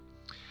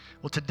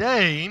Well,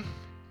 today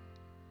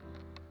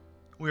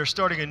we are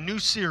starting a new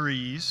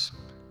series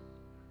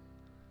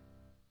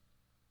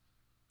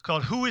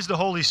called Who is the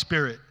Holy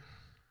Spirit?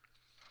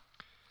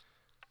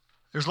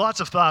 There's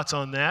lots of thoughts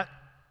on that,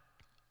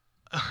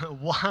 a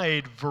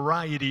wide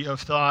variety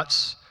of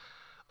thoughts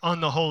on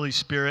the Holy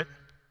Spirit.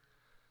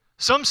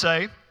 Some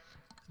say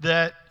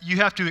that you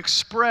have to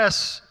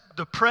express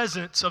the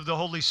presence of the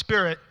Holy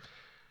Spirit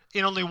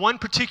in only one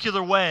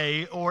particular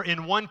way or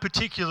in one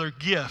particular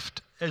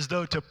gift, as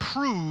though to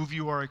prove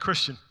you are a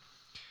Christian.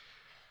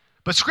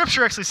 But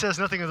Scripture actually says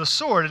nothing of the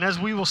sort, and as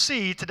we will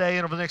see today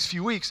and over the next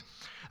few weeks,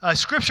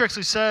 Scripture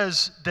actually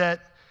says that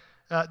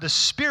the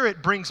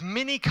Spirit brings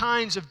many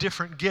kinds of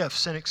different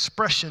gifts and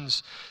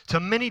expressions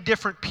to many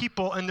different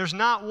people, and there's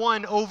not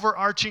one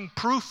overarching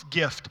proof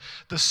gift.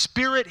 The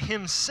Spirit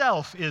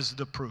Himself is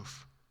the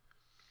proof.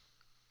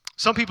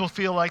 Some people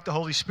feel like the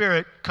Holy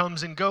Spirit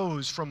comes and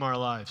goes from our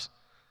lives.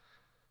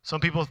 Some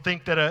people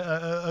think that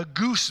a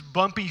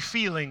goosebumpy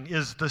feeling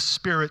is the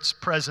Spirit's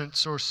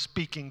presence or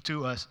speaking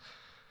to us.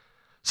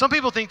 Some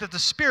people think that the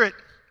Spirit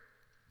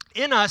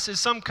in us is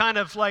some kind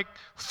of like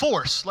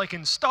force, like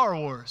in Star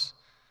Wars.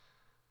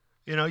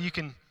 You know, you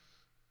can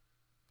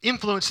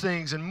influence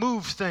things and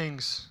move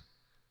things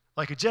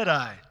like a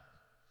Jedi.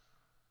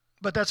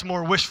 But that's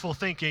more wishful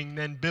thinking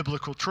than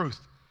biblical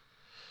truth.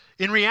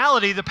 In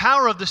reality, the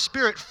power of the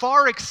Spirit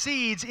far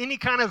exceeds any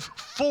kind of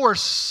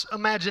force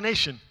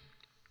imagination.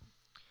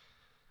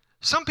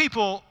 Some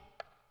people,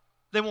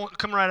 they won't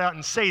come right out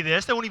and say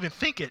this. They won't even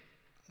think it.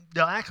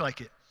 They'll act like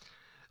it.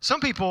 Some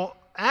people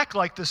act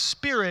like the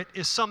Spirit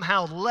is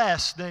somehow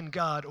less than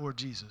God or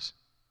Jesus.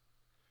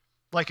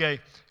 Like a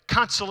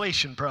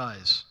consolation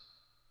prize,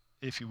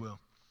 if you will.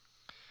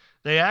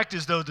 They act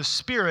as though the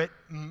Spirit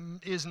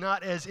is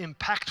not as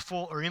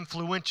impactful or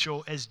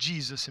influential as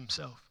Jesus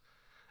Himself.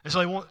 And so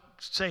they won't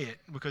say it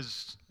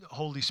because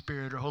Holy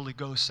Spirit or Holy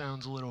Ghost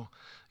sounds a little,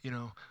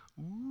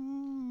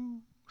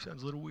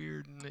 sounds a little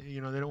weird. And,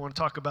 they don't want to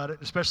talk about it,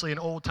 especially in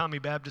old-timey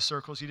Baptist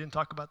circles. You didn't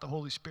talk about the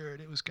Holy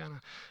Spirit. It was kind of,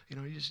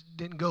 you just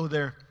didn't go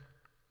there.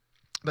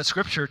 But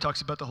Scripture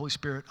talks about the Holy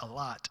Spirit a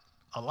lot.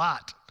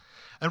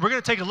 And we're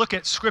going to take a look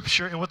at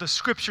Scripture and what the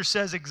Scripture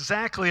says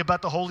exactly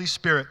about the Holy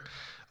Spirit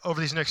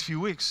over these next few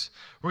weeks.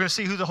 We're going to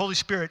see who the Holy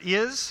Spirit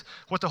is,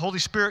 what the Holy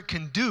Spirit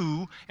can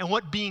do, and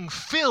what being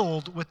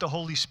filled with the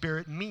Holy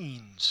Spirit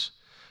means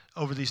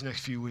over these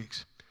next few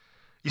weeks.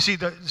 You see,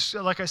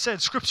 like I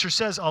said, Scripture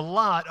says a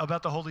lot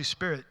about the Holy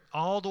Spirit,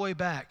 all the way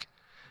back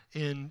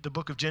in the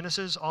book of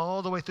Genesis,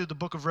 all the way through the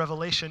book of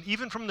Revelation,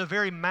 even from the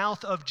very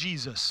mouth of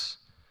Jesus.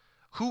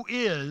 Who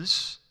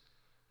is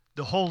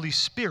the Holy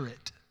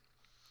Spirit?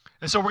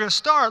 And so we're going to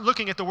start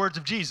looking at the words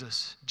of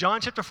Jesus. John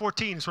chapter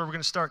 14 is where we're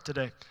going to start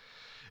today.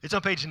 It's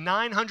on page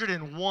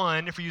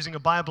 901 if you're using a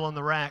Bible on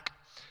the rack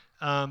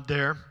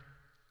there.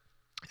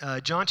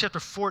 John chapter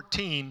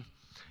 14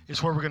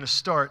 is where we're going to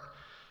start.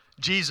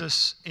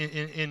 Jesus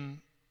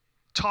in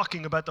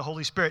talking about the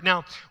Holy Spirit.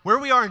 Now, where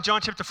we are in John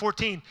chapter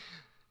 14,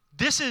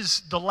 this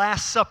is the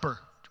Last Supper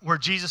where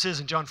Jesus is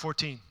in John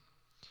 14.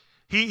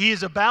 He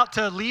is about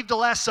to leave the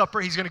Last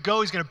Supper. He's going to go,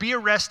 he's going to be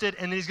arrested,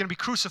 and then he's going to be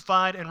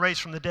crucified and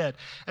raised from the dead.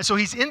 And so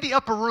he's in the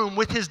upper room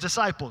with his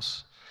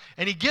disciples.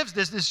 And he gives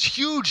this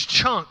huge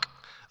chunk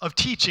of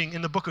teaching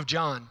in the book of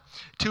John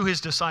to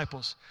his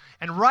disciples.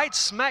 And right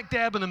smack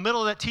dab in the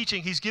middle of that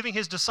teaching, he's giving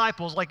his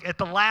disciples, like at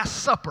the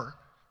Last Supper,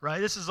 right?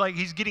 This is like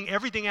he's getting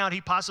everything out he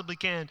possibly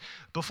can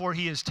before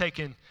he is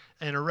taken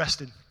and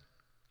arrested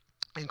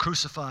and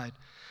crucified.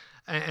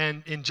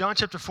 And in John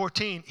chapter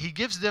 14, he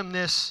gives them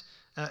this,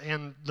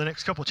 in the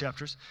next couple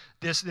chapters,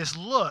 this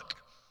look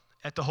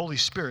at the Holy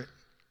Spirit.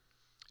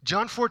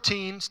 John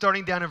 14,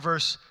 starting down in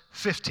verse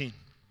 15.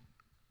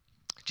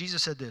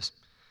 Jesus said this,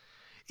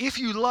 "If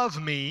you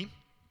love me,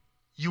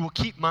 you will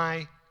keep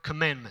my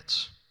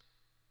commandments.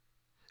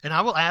 And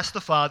I will ask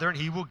the Father, and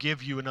He will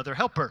give you another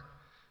helper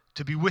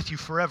to be with you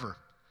forever.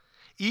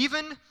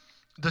 Even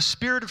the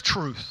Spirit of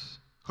truth,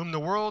 whom the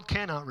world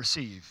cannot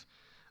receive,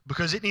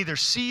 because it neither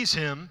sees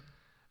Him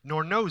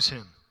nor knows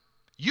Him.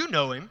 You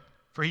know Him,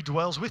 for He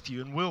dwells with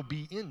you and will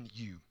be in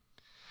you."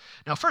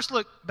 Now, first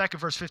look back at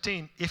verse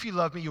 15. "If you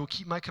love me, you will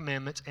keep my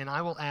commandments, and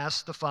I will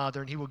ask the Father,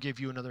 and He will give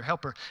you another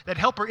helper." That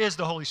helper is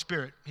the Holy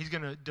Spirit. He's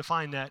going to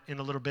define that in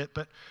a little bit,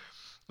 but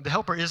the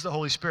helper is the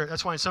Holy Spirit.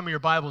 That's why in some of your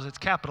Bibles it's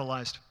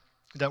capitalized,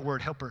 that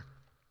word helper.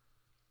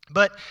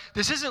 But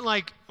this isn't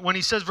like when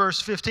he says verse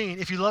 15,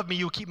 "If you love me,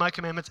 you will keep my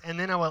commandments, and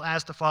then I will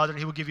ask the Father, and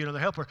He will give you another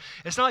helper."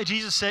 It's not like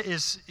Jesus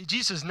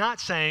is not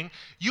saying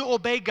you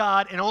obey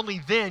God and only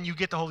then you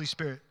get the Holy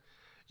Spirit.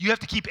 You have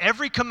to keep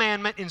every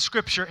commandment in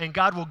Scripture, and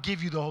God will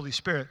give you the Holy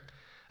Spirit.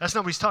 That's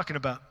not what he's talking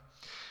about.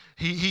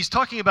 He's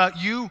talking about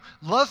you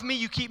love me,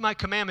 you keep my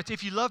commandments.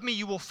 If you love me,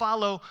 you will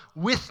follow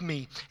with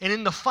me. And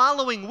in the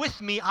following with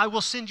me, I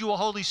will send you a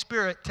Holy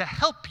Spirit to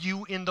help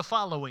you in the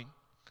following,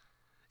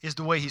 is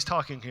the way he's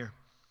talking here.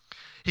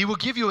 He will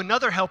give you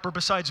another helper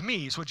besides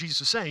me, is what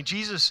Jesus is saying.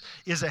 Jesus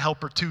is a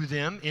helper to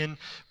them in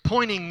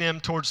pointing them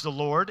towards the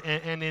Lord,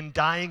 and in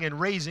dying and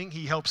raising,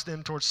 He helps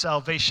them towards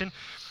salvation.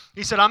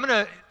 He said, I'm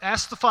going to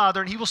ask the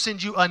Father, and he will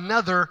send you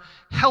another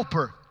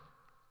helper.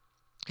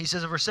 He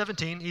says in verse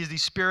 17, he is the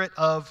Spirit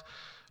of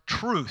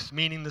truth,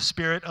 meaning the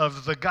Spirit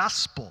of the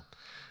gospel.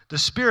 The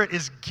Spirit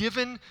is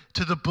given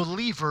to the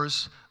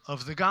believers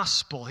of the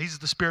gospel. He's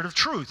the Spirit of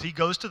truth. He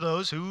goes to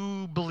those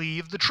who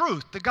believe the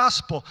truth, the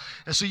gospel.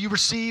 And so you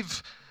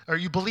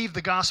believe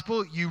the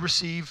gospel, you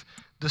receive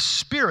the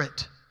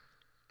Spirit.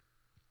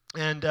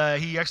 And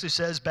he actually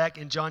says back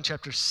in John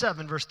chapter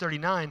 7, verse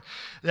 39,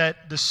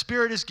 that the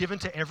Spirit is given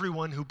to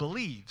everyone who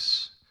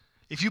believes.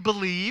 If you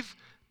believe,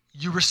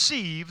 you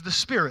receive the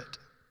Spirit.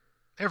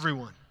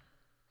 Everyone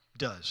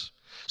does.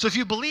 So if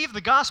you believe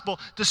the gospel,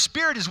 the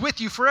Spirit is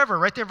with you forever,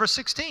 right there in verse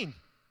 16,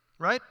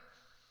 right?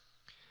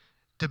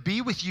 To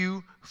be with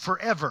you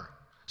forever.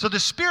 So the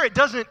Spirit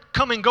doesn't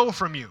come and go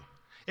from you.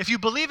 If you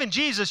believe in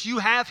Jesus, you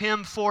have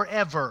him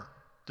forever,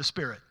 the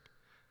Spirit.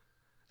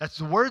 That's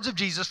the words of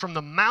Jesus from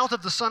the mouth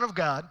of the Son of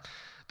God.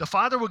 The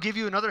Father will give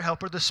you another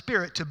helper, the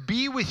Spirit, to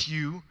be with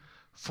you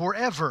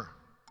forever.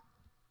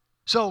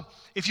 So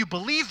if you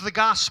believe the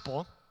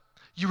gospel,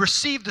 you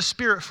receive the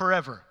Spirit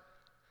forever.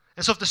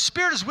 And so if the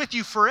Spirit is with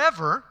you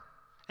forever,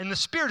 and the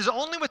Spirit is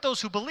only with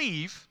those who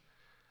believe,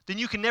 then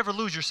you can never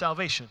lose your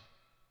salvation.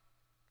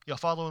 Y'all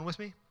following with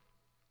me?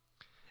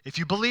 If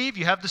you believe,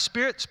 you have the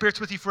Spirit, Spirit's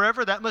with you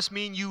forever, that must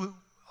mean you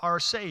are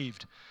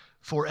saved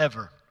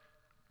forever.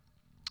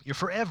 You're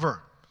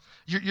forever.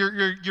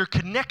 Your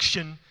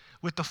connection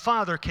with the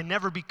Father can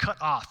never be cut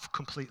off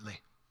completely.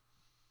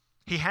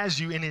 He has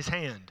you in his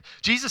hand.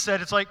 Jesus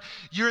said it's like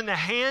you're in the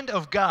hand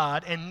of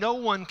God and no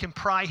one can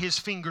pry his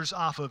fingers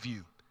off of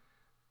you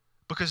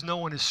because no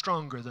one is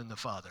stronger than the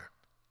Father.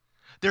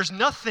 There's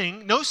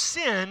nothing, no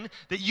sin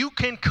that you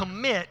can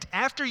commit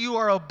after you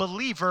are a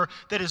believer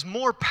that is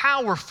more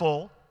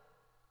powerful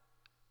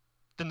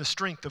than the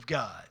strength of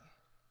God.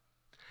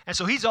 And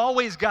so he's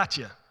always got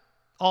you.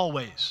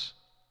 Always.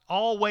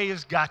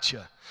 Always got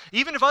you.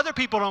 Even if other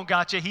people don't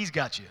got you, he's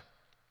got you.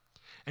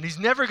 And he's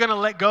never going to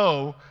let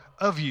go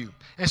of you.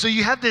 And so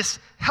you have this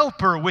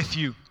helper with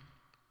you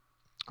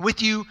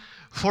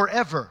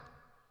forever.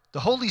 The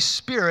Holy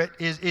Spirit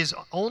is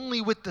only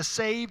with the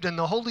saved, and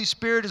the Holy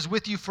Spirit is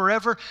with you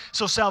forever.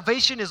 So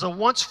salvation is a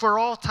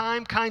once-for-all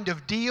time kind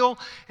of deal,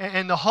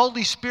 and the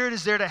Holy Spirit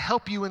is there to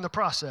help you in the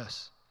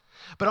process.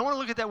 But I want to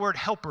look at that word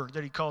helper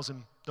that he calls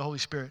him, the Holy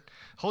Spirit.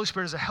 Holy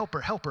Spirit is a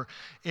helper.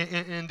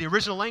 In the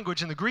original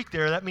language, in the Greek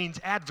there, that means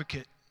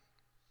advocate.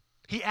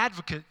 He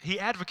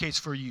advocates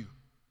for you.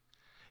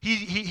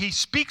 He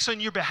speaks on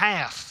your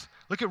behalf.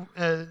 Look at,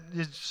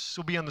 this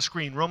will be on the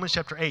screen, Romans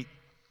chapter 8.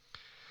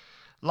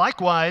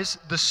 Likewise,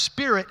 the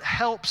Spirit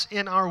helps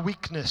in our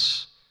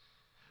weakness.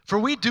 For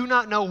we do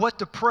not know what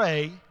to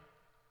pray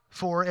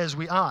for as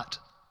we ought.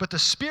 But the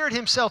Spirit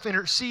himself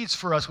intercedes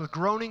for us with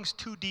groanings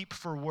too deep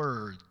for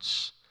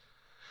words.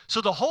 So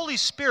the Holy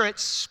Spirit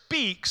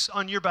speaks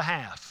on your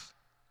behalf.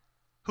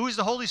 Who is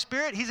the Holy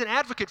Spirit? He's an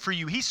advocate for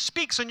you. He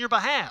speaks on your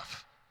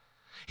behalf.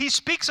 He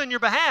speaks on your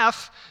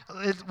behalf,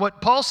 what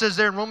Paul says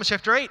there in Romans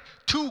chapter 8,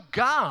 to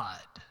God.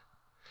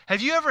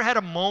 Have you ever had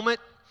a moment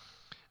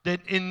that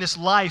in this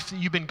life that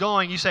you've been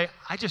going, you say,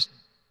 I just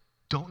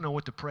don't know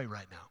what to pray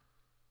right now.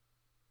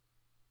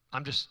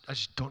 I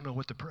just don't know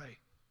what to pray.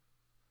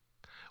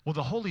 Well,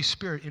 the Holy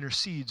Spirit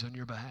intercedes on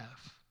your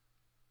behalf.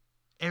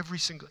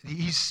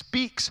 He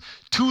speaks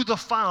to the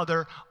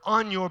Father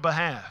on your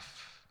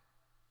behalf.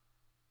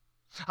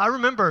 I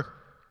remember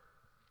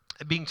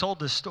being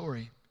told this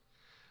story.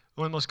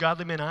 One of the most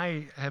godly men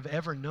I have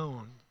ever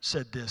known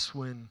said this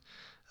when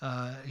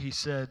he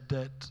said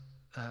that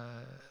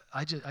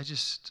I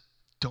just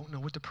don't know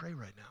what to pray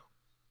right now.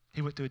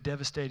 He went through a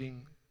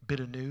devastating bit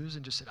of news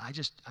and just said,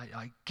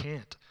 I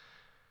can't.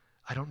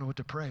 I don't know what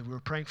to pray. We were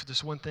praying for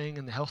this one thing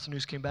and the health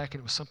news came back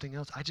and it was something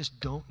else. I just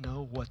don't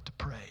know what to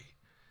pray.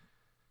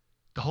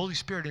 The Holy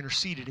Spirit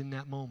interceded in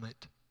that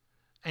moment.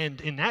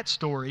 And in that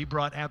story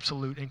brought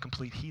absolute and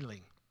complete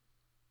healing.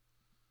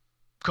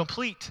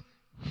 Complete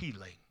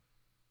healing.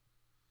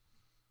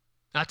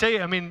 I tell you,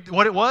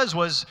 what it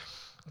was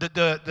that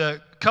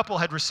the couple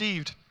had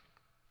received,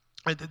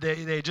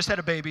 they just had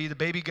a baby. The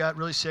baby got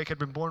really sick, had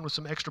been born with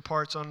some extra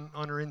parts on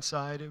her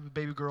inside, a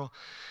baby girl.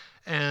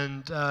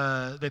 And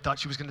they thought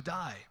she was going to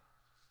die.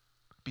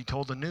 Being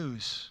told the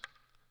news.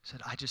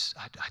 Said, I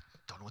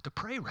don't know what to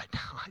pray right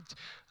now.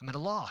 I'm at a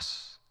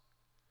loss.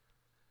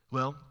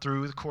 Well,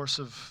 through the course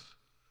of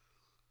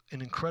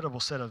an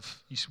incredible set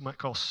of, you might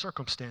call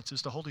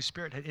circumstances, the Holy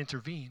Spirit had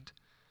intervened.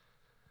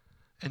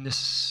 And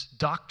this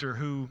doctor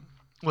who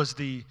was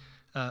I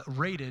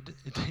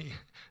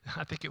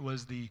think it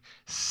was the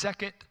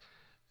second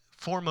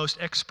foremost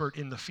expert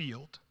in the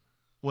field,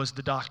 was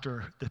the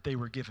doctor that they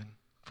were given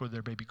for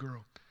their baby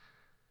girl.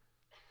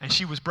 And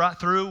she was brought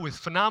through with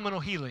phenomenal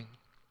healing.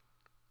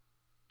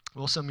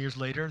 Well, some years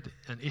later,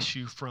 an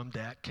issue from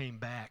that came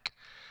back.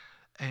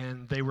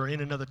 And they were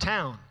in another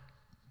town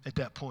at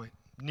that point,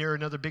 near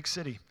another big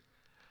city.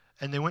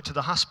 And they went to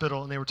the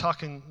hospital, and they were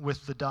talking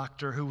with the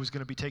doctor who was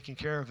going to be taking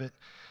care of it,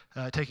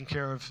 taking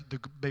care of the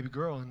baby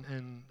girl,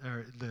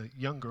 or the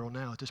young girl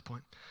now at this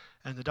point.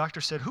 And the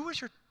doctor said, who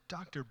was your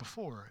doctor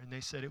before? And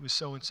they said, it was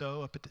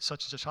so-and-so up at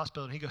such and such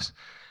hospital. And he goes,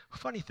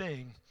 funny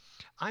thing,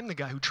 I'm the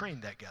guy who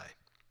trained that guy.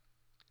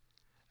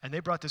 And they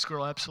brought this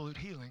girl absolute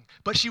healing.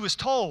 But she was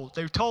told,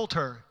 they told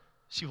her,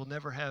 she will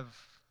never have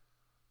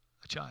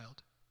a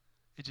child.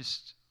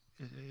 It's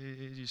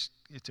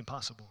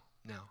impossible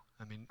now.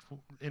 I mean,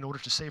 in order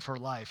to save her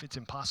life, it's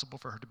impossible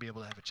for her to be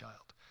able to have a child.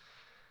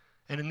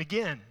 And then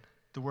again,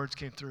 the words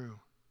came through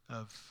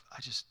of,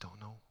 I just don't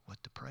know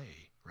what to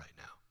pray right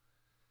now.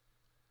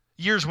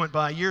 Years went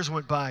by.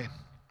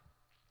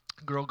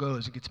 The girl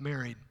goes and gets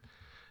married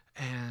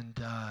and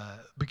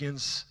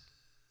begins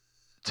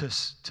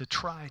to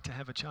try to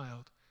have a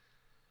child.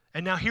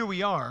 And now here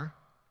we are.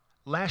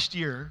 Last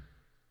year,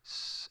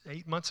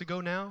 8 months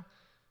ago now,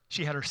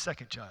 she had her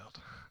second child.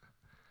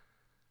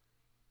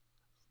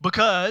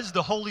 Because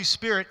the Holy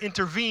Spirit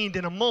intervened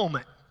in a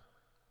moment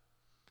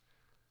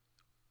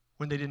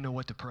when they didn't know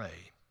what to pray.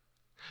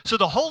 So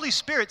the Holy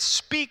Spirit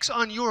speaks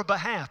on your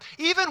behalf,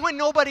 even when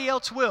nobody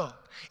else will,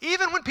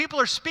 even when people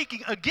are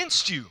speaking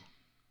against you.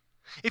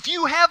 If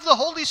you have the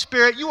Holy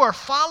Spirit, you are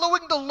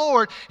following the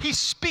Lord, He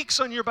speaks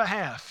on your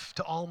behalf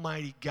to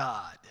Almighty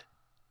God.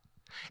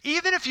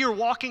 Even if you're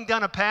walking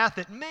down a path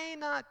that may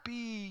not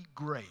be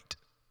great,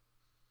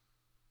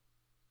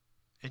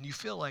 and you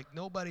feel like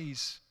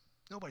nobody's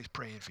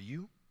praying for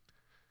you,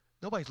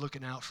 nobody's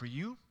looking out for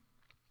you,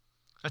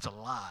 that's a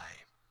lie.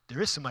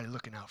 There is somebody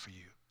looking out for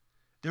you.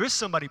 There is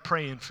somebody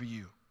praying for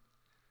you.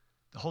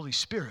 The Holy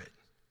Spirit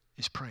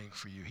is praying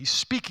for you. He's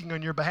speaking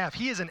on your behalf.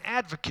 He is an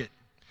advocate.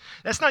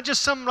 That's not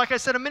just some, like I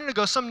said a minute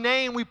ago, some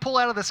name we pull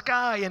out of the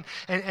sky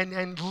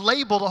and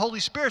label the Holy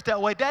Spirit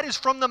that way. That is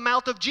from the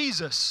mouth of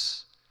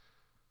Jesus.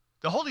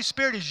 The Holy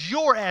Spirit is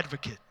your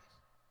advocate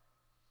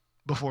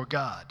before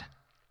God.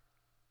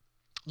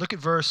 Look at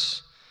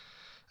verse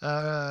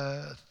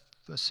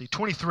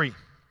 23.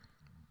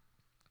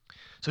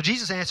 So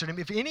Jesus answered him,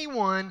 if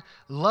anyone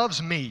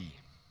loves me,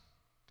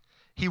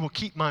 he will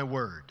keep my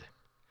word,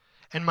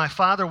 and my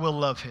Father will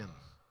love him,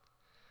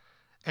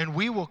 and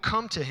we will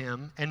come to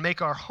him and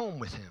make our home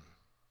with him.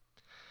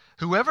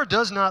 Whoever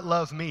does not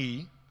love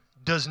me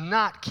does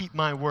not keep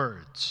my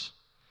words,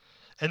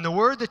 and the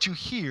word that you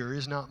hear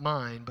is not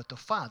mine, but the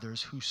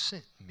Father's who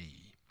sent me.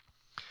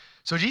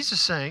 So Jesus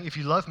is saying, if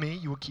you love me,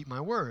 you will keep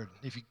my word.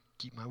 If you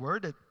keep my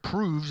word, it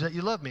proves that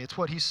you love me. It's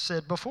what he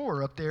said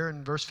before up there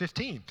in verse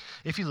 15.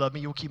 If you love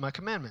me, you will keep my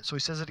commandments. So he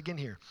says it again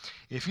here.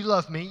 If you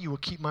love me, you will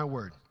keep my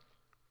word.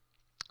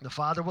 The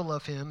Father will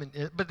love him.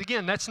 But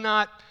again, that's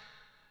not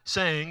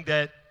saying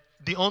that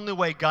the only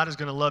way God is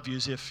going to love you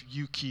is if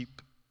you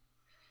keep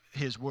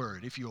his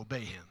word, if you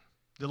obey him.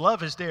 The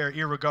love is there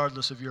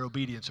irregardless of your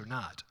obedience or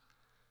not.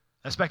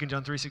 That's back in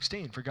John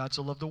 3:16. For God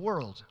so loved the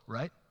world,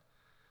 right?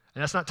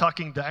 And that's not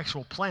talking the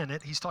actual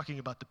planet. He's talking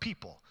about the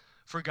people.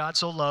 For God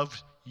so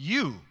loved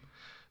you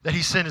that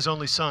he sent his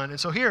only son. And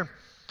so here,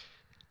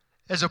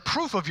 as a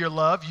proof of your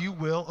love, you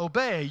will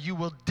obey. You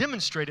will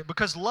demonstrate it,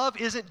 because love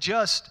isn't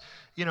just,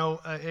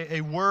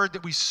 a word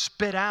that we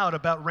spit out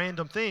about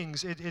random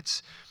things.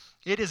 It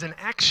is an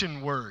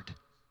action word.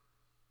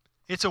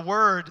 It's a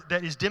word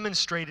that is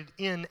demonstrated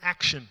in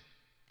action.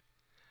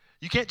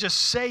 You can't just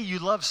say you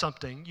love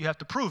something. You have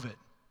to prove it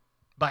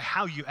by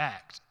how you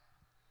act.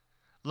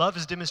 Love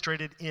is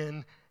demonstrated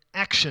in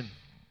action.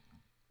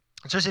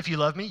 It says, if you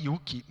love me, you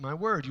will keep my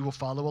word. You will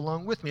follow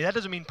along with me. That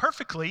doesn't mean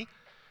perfectly.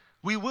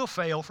 We will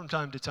fail from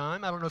time to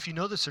time. I don't know if you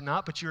know this or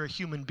not, but you're a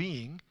human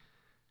being,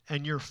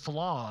 and you're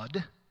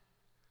flawed.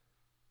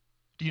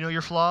 Do you know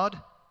you're flawed?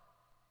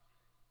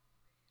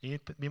 You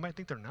might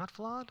think they're not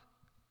flawed.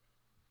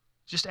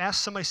 Just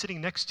ask somebody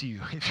sitting next to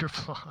you if you're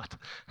flawed.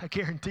 I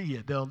guarantee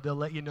you, they'll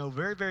let you know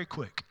very, very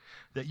quick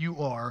that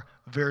you are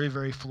very,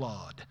 very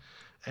flawed.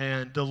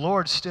 And the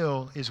Lord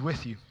still is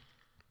with you.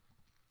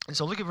 And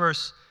so look at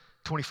verse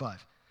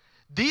 25.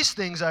 These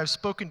things I have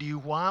spoken to you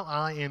while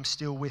I am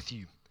still with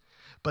you.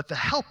 But the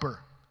Helper,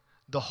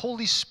 the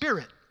Holy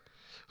Spirit,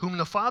 whom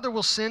the Father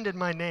will send in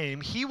my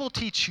name, he will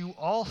teach you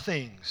all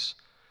things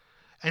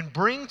and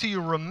bring to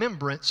your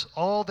remembrance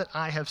all that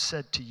I have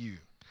said to you.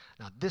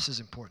 Now, this is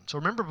important. So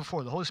remember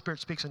before, the Holy Spirit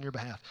speaks on your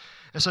behalf.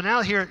 And so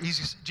now here,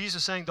 Jesus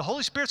is saying, the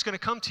Holy Spirit's going to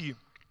come to you,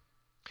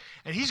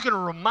 and he's going to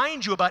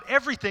remind you about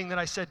everything that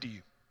I said to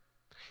you.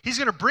 He's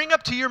going to bring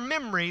up to your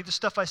memory the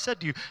stuff I said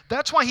to you.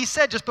 That's why he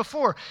said just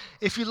before,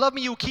 if you love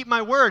me, you will keep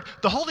my word.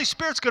 The Holy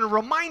Spirit's going to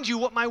remind you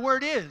what my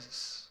word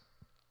is.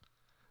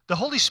 The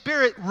Holy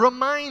Spirit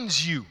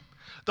reminds you.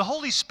 The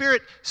Holy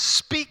Spirit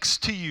speaks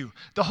to you.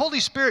 The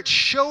Holy Spirit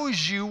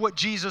shows you what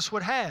Jesus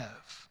would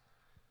have.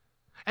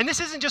 And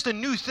this isn't just a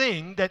new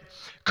thing that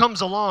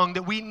comes along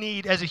that we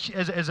need as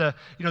the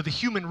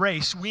human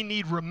race. We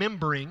need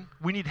remembering.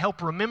 We need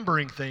help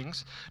remembering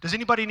things. Does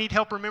anybody need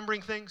help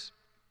remembering things?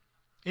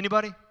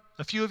 Anybody?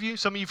 A few of you?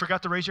 Some of you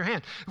forgot to raise your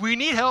hand. We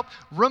need help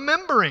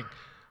remembering.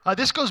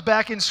 This goes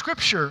back in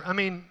Scripture.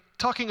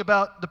 Talking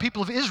about the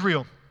people of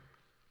Israel.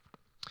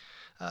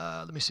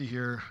 Let me see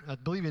here. I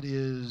believe it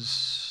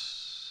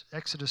is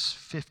Exodus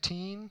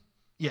 15.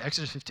 Yeah,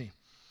 Exodus 15.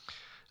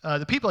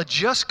 The people had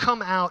just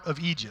come out of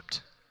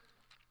Egypt.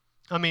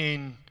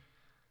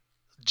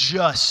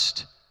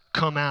 just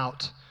come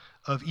out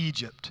of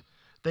Egypt.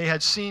 They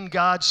had seen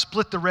God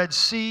split the Red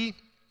Sea.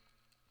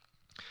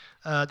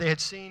 They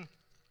had seen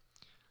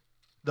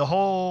the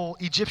whole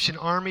Egyptian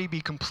army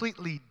be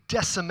completely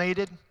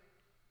decimated.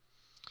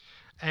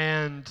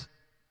 And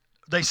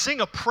they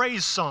sing a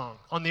praise song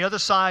on the other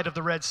side of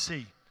the Red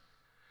Sea.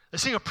 They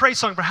sing a praise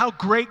song for how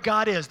great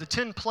God is. The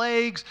 10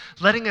 plagues,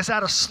 letting us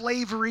out of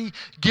slavery,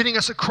 getting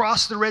us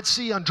across the Red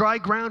Sea on dry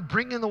ground,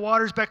 bringing the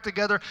waters back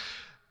together.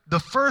 The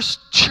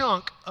first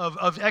chunk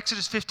of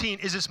Exodus 15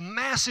 is this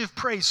massive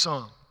praise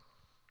song.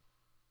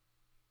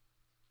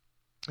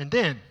 And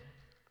then,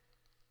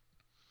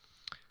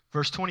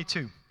 verse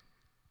 22.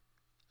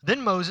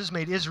 Then Moses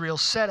made Israel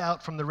set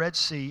out from the Red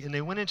Sea, and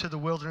they went into the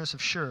wilderness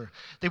of Shur.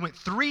 They went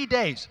 3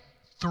 days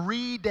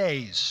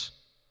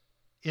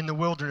in the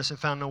wilderness and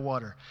found no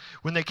water.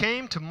 When they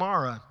came to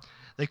Marah,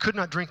 they could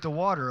not drink the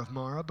water of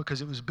Marah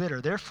because it was bitter.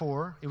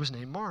 Therefore, it was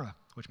named Marah,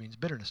 which means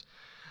bitterness.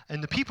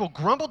 And the people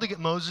grumbled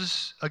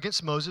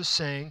against Moses,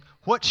 saying,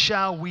 "What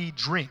shall we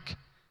drink?"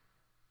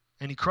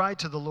 And he cried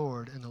to the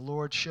Lord, and the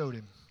Lord showed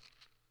him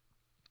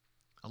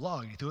a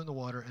log. He threw it in the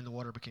water, and the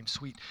water became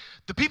sweet.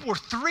 The people were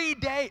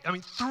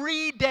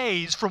 3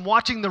 days from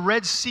watching the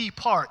Red Sea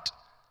part,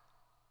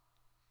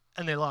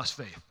 and they lost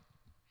faith.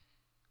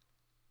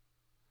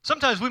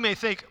 Sometimes we may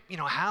think,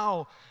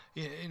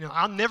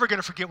 I'm never going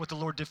to forget what the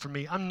Lord did for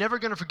me. I'm never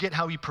going to forget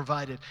how he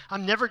provided.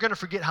 I'm never going to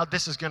forget how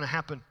this is going to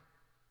happen.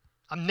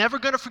 I'm never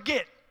going to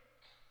forget.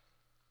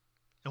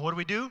 And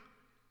what do?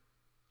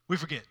 We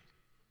forget.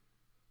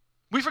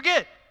 We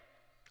forget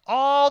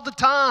all the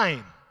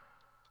time.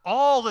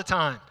 All the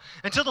time.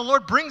 Until the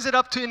Lord brings it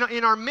up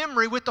in our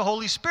memory with the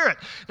Holy Spirit.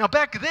 Now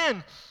back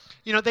then,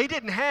 they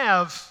didn't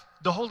have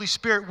the Holy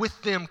Spirit with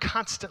them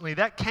constantly.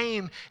 That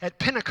came at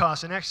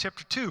Pentecost in Acts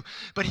chapter 2.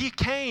 But he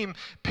came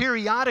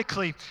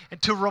periodically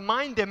to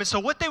remind them. And so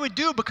what they would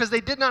do, because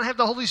they did not have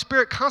the Holy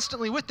Spirit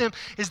constantly with them,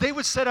 is they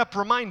would set up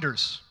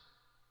reminders,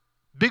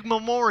 big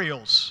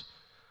memorials,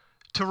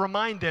 to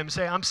remind them,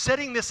 say, I'm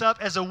setting this up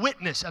as a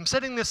witness. I'm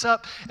setting this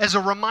up as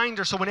a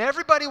reminder. So when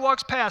everybody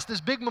walks past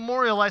this big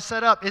memorial I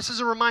set up, this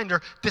is a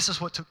reminder, this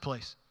is what took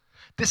place.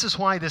 This is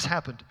why this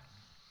happened.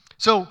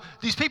 So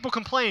these people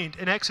complained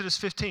in Exodus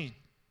 15,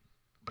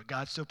 but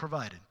God still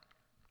provided.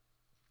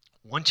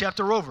 One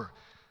chapter over,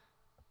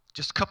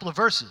 just a couple of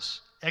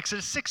verses.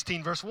 Exodus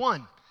 16, verse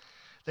 1.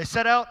 They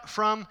set out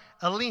from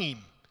Elim,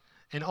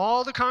 and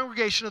all the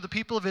congregation of the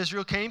people of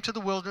Israel came to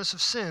the wilderness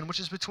of Sin, which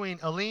is between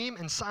Elim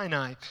and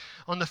Sinai,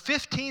 on the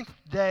 15th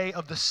day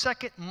of the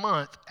second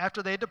month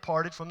after they had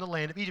departed from the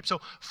land of Egypt.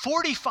 So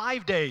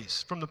 45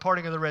 days from the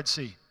parting of the Red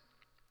Sea.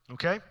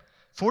 Okay?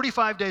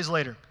 45 days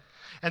later.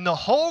 And the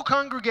whole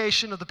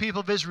congregation of the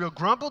people of Israel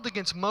grumbled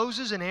against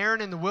Moses and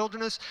Aaron in the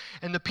wilderness.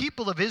 And the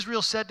people of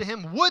Israel said to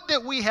him, "Would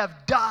that we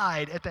have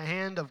died at the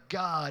hand of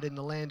God in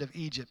the land of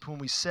Egypt, when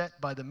we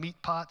sat by the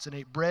meat pots and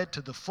ate bread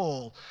to the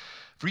full.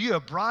 For you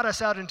have brought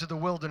us out into the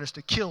wilderness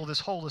to kill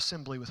this whole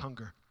assembly with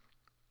hunger."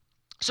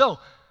 So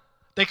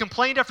they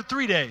complained after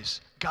 3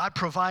 days. God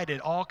provided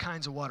all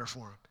kinds of water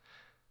for them.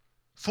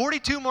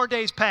 42 more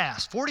days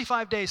passed,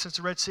 45 days since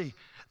the Red Sea.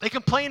 They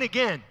complain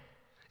again.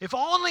 If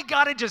only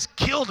God had just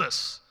killed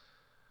us.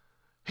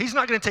 He's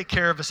not going to take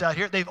care of us out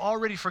here. They've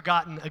already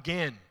forgotten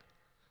again.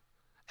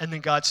 And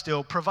then God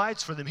still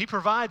provides for them. He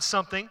provides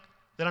something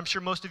that I'm sure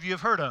most of you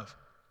have heard of.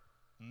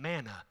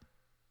 Manna.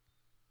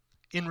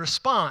 In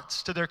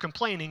response to their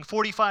complaining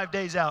 45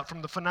 days out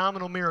from the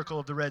phenomenal miracle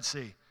of the Red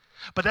Sea.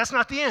 But that's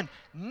not the end.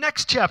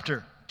 Next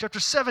chapter, chapter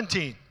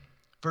 17,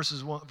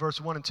 verse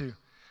 1 and 2.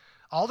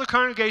 All the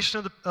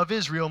congregation of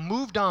Israel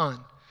moved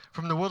on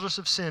from the wilderness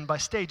of Sin by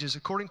stages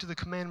according to the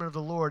commandment of the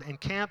Lord,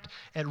 and camped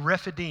at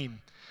Rephidim.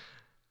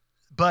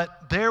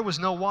 But there was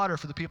no water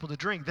for the people to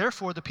drink.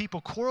 Therefore the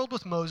people quarreled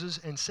with Moses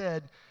and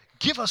said,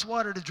 "Give us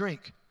water to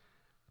drink."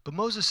 But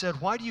Moses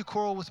said, "Why do you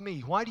quarrel with me?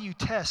 Why do you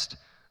test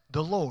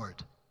the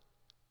Lord?"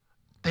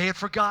 They had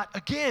forgot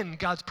again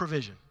God's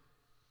provision.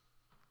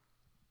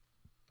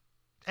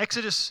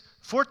 Exodus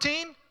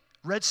 14,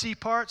 Red Sea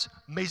parts,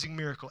 amazing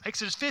miracle.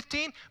 Exodus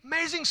 15,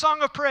 amazing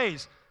song of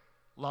praise,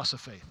 loss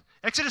of faith.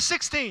 Exodus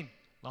 16,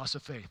 loss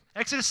of faith.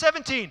 Exodus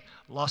 17,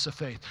 loss of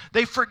faith.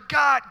 They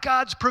forgot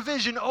God's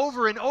provision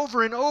over and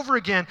over and over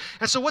again.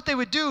 And so what they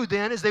would do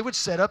then is they would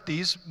set up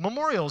these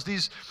memorials,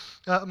 these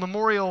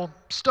memorial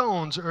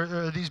stones,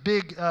 or these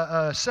big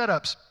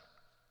setups.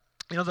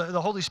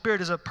 The Holy Spirit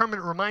is a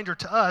permanent reminder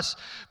to us,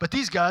 but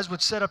these guys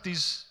would set up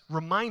these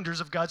reminders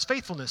of God's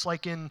faithfulness,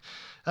 like in,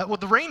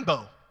 the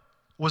rainbow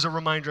was a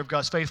reminder of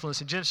God's faithfulness.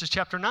 In Genesis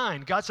chapter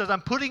 9, God says,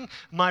 "I'm putting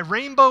my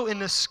rainbow in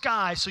the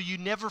sky so you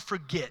never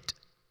forget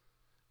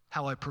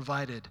how I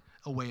provided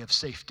a way of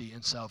safety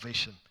and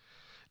salvation."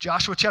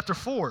 Joshua chapter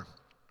 4,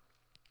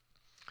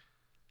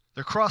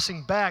 they're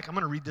crossing back. I'm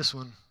going to read this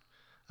one.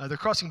 They're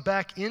crossing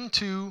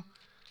into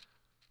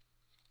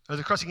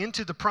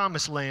the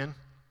promised land,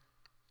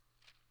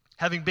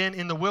 having been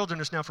in the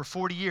wilderness now for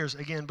 40 years,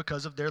 again,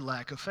 because of their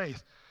lack of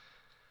faith.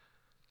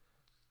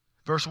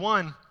 Verse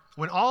 1,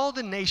 when all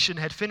the nation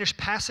had finished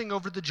passing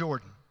over the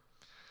Jordan,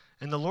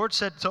 And the Lord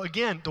said, so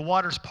again, the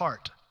waters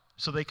part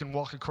so they can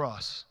walk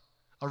across.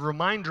 A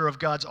reminder of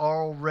God's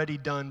already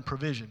done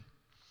provision.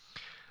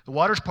 The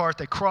waters part,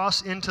 they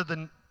cross into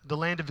the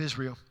land of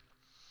Israel.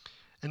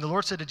 And the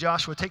Lord said to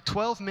Joshua, take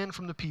 12 men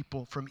from the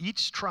people, from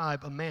each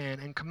tribe a man,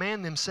 and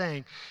command them,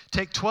 saying,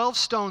 take 12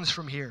 stones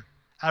from here,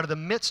 out of the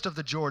midst of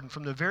the Jordan,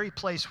 from the very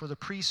place where the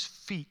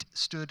priest's feet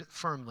stood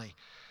firmly,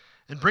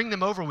 and bring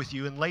them over with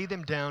you, and lay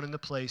them down in the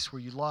place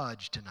where you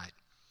lodge tonight.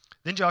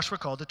 Then Joshua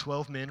called the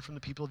 12 men from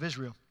the people of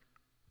Israel,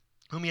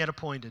 whom he had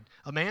appointed,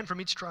 a man from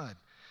each tribe.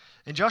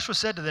 And Joshua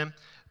said to them,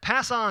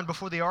 pass on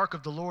before the ark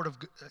of the Lord of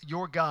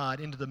your God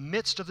into the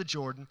midst of the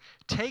Jordan.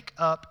 Take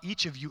up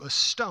each of you a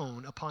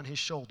stone upon his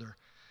shoulder,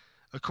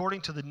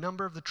 according to the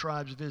number of the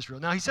tribes of Israel.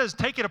 Now he says,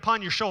 take it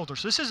upon your shoulder.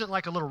 So this isn't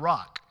like a little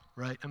rock,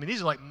 right? I mean,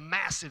 these are like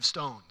massive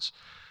stones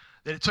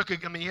that it took, you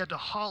had to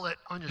haul it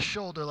on your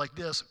shoulder like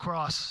this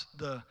across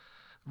the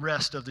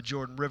rest of the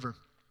Jordan River.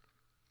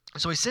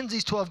 So he sends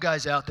these 12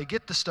 guys out. They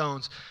get the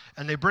stones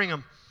and they bring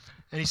them.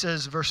 And he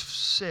says, verse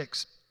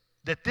 6,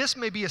 that this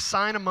may be a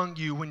sign among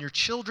you when your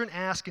children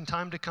ask in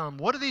time to come,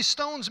 what do these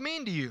stones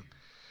mean to you?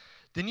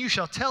 Then you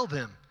shall tell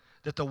them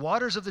that the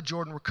waters of the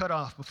Jordan were cut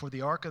off before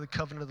the ark of the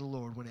covenant of the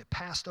Lord. When it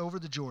passed over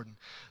the Jordan,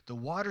 the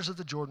waters of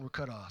the Jordan were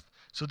cut off.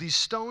 So these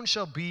stones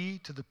shall be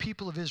to the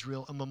people of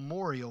Israel a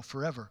memorial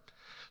forever.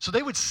 So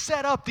they would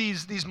set up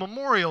these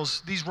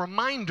memorials, these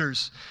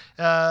reminders,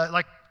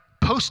 like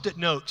Post-it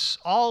notes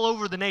all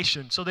over the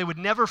nation, so they would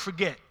never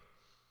forget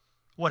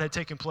what had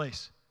taken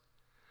place.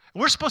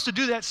 We're supposed to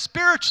do that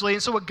spiritually,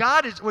 and so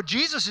what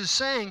Jesus is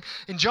saying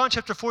in John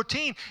chapter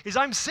 14 is,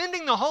 I'm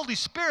sending the Holy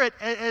Spirit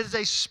as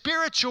a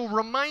spiritual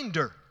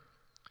reminder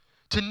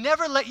to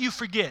never let you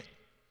forget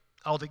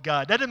all that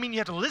God. That doesn't mean you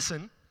have to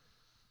listen.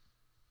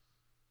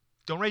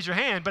 Don't raise your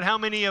hand, but how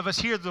many of us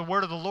hear the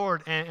word of the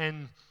Lord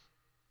and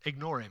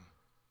ignore him?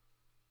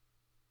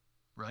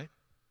 Right?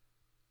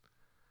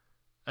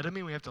 That doesn't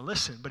mean we have to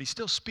listen, but he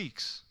still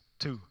speaks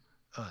to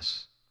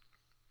us.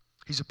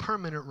 He's a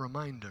permanent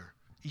reminder,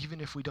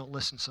 even if we don't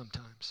listen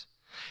sometimes.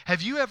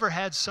 Have you ever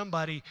had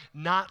somebody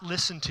not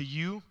listen to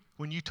you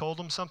when you told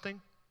them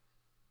something?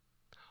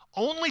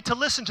 Only to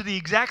listen to the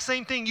exact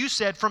same thing you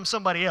said from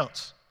somebody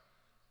else.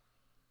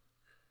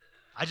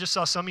 I just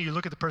saw some of you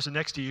look at the person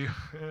next to you.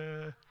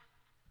 You're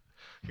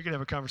going to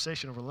have a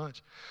conversation over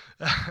lunch.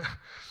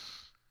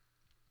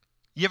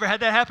 You ever had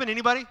that happen?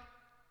 Anybody?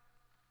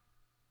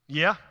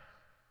 Yeah?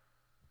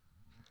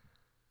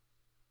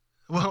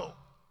 Well,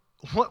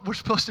 what we're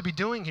supposed to be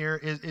doing here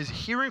is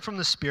hearing from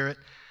the Spirit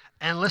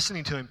and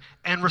listening to him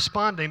and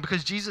responding,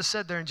 because Jesus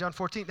said there in John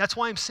 14, that's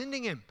why I'm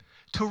sending him,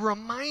 to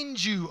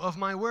remind you of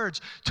my words,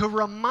 to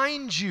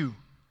remind you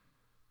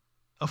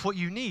of what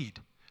you need,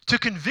 to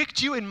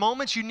convict you in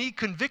moments you need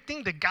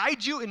convicting, to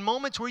guide you in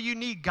moments where you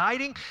need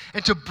guiding,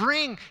 and to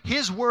bring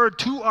his word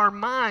to our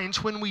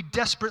minds when we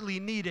desperately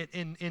need it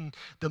in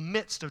the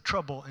midst of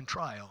trouble and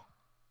trial,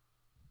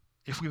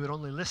 if we would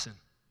only listen.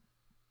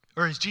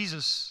 Or as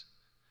Jesus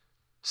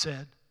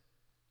said,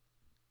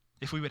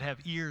 if we would have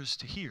ears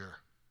to hear,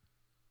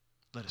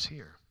 let us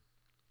hear.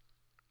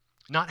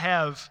 Not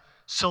have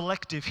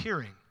selective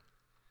hearing.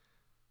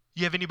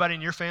 You have anybody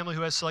in your family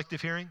who has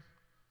selective hearing?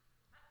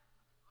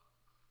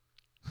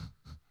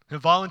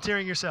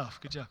 Volunteering yourself.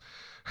 Good job.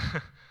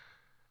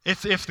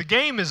 If the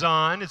game is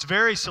on, it's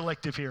very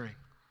selective hearing.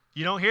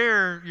 You don't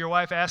hear your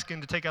wife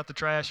asking to take out the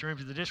trash or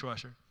empty the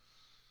dishwasher.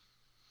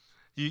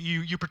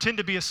 You pretend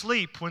to be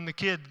asleep when the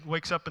kid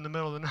wakes up in the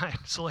middle of the night.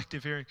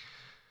 Selective hearing.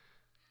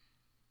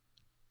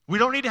 We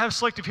don't need to have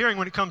selective hearing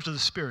when it comes to the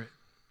Spirit.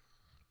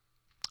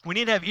 We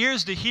need to have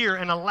ears to hear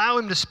and allow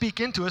him to speak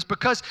into us,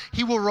 because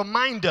he will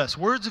remind us.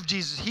 Words of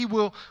Jesus, he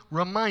will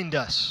remind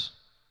us.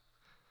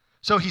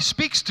 So he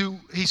speaks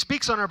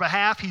on our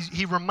behalf.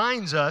 He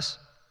reminds us,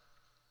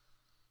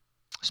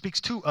 speaks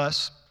to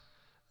us.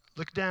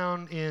 Look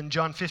down in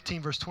John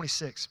 15, verse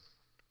 26.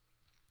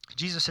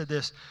 Jesus said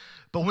this,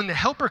 but when the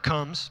Helper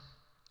comes,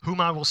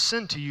 whom I will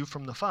send to you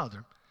from the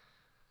Father,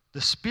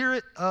 the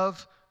Spirit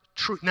of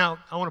truth. Now,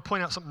 I want to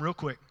point out something real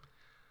quick.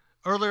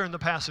 Earlier in the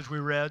passage we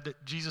read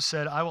that Jesus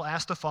said, I will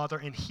ask the Father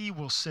and he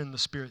will send the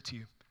Spirit to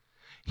you.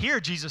 Here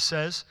Jesus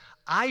says,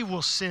 I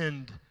will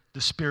send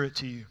the Spirit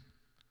to you,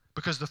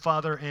 because the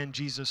Father and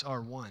Jesus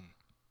are one.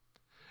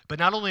 But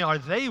not only are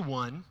they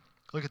one,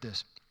 look at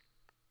this.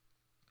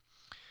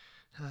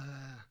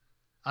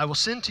 I will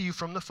send to you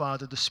from the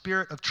Father the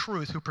Spirit of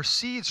truth who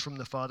proceeds from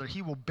the Father.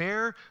 He will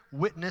bear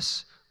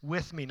witness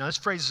with me. Now this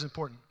phrase is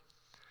important.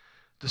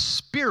 The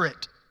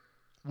Spirit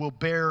will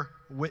bear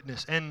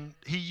witness. And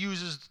he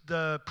uses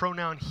the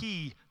pronoun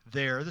he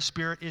there. The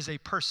Spirit is a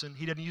person.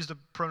 He doesn't use the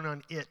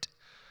pronoun it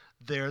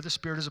there. The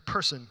Spirit is a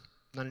person,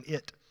 not an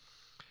it.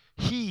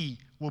 He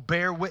will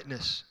bear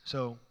witness.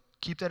 So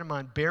keep that in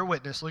mind. Bear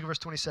witness. Look at verse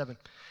 27.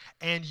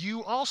 And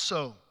you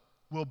also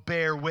will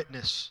bear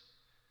witness,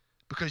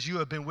 because you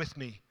have been with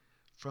me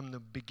from the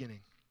beginning.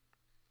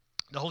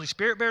 The Holy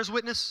Spirit bears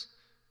witness.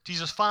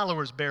 Jesus'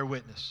 followers bear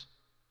witness.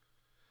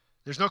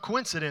 There's no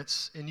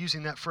coincidence in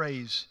using that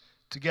phrase,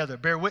 together,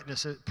 bear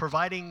witness,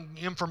 providing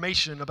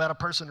information about a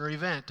person or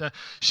event,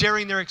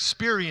 sharing their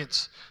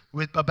experience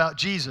about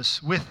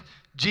Jesus, with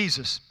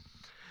Jesus.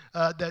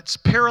 That's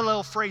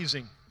parallel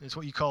phrasing, is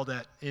what you call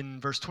that in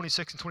verse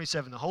 26 and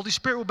 27. The Holy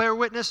Spirit will bear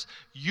witness.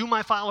 You,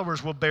 my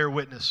followers, will bear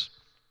witness.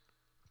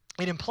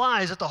 It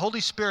implies that the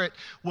Holy Spirit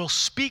will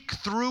speak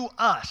through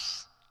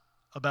us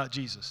about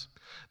Jesus.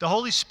 The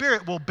Holy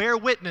Spirit will bear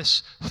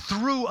witness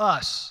through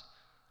us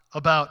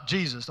about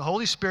Jesus. The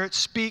Holy Spirit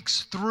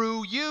speaks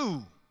through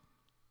you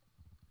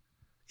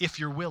if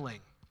you're willing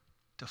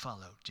to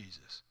follow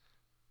Jesus.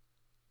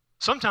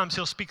 Sometimes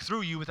he'll speak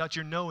through you without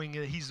your knowing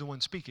that he's the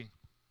one speaking.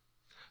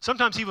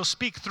 Sometimes he will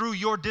speak through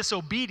your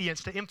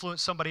disobedience to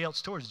influence somebody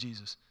else towards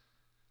Jesus,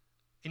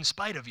 in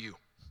spite of you,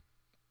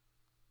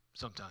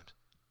 sometimes.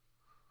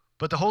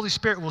 But the Holy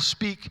Spirit will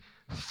speak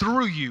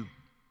through you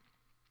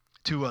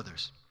to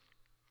others.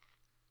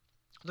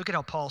 Look at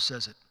how Paul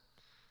says it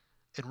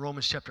in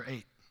Romans chapter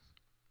 8.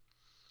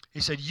 He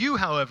said, you,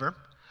 however,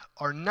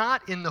 are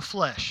not in the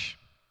flesh,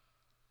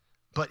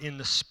 but in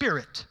the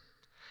Spirit,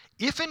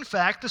 if in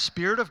fact the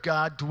Spirit of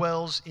God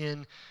dwells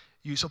in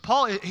you. So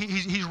Paul,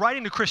 he's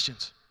writing to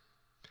Christians.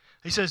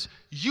 He says,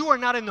 you are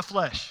not in the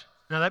flesh.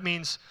 Now that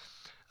means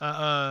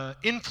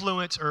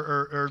influenced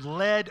or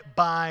led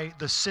by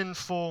the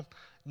sinful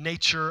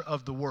nature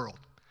of the world.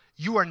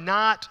 You are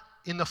not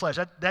in the flesh.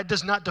 That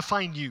does not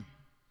define you.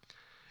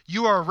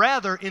 You are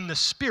rather in the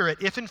Spirit,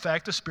 if in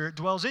fact the Spirit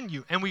dwells in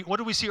you. And what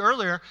did we see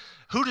earlier?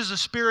 Who does the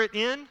Spirit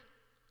in?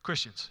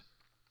 Christians.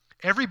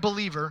 Every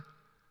believer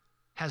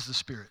has the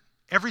Spirit.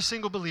 Every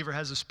single believer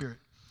has the Spirit.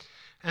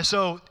 And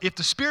so if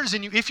the Spirit is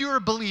in you, if you're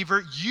a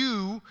believer,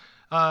 you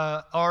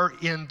are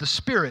in the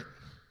Spirit.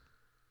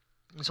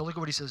 And so look at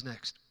what he says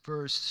next.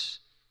 Verse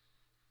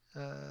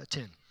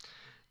 10.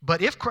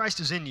 But if Christ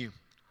is in you,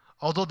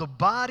 although the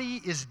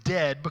body is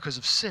dead because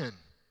of sin.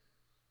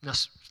 Now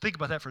think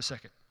about that for a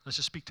second. Let's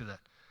just speak to that.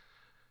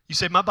 You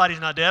say, my body's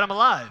not dead, I'm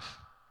alive.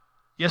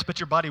 Yes, but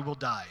your body will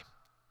die.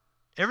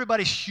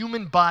 Everybody's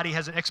human body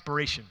has an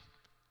expiration.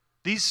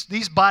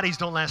 These bodies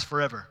don't last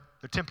forever.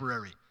 They're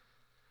temporary.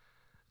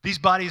 These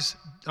bodies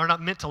are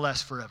not meant to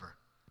last forever.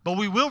 But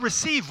we will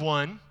receive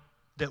one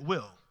that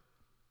will.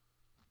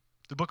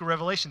 The book of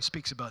Revelation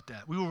speaks about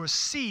that. We will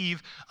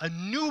receive a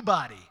new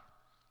body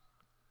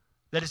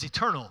that is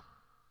eternal,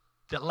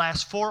 that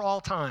lasts for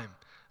all time,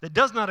 that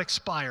does not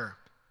expire,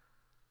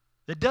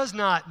 that does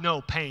not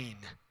know pain,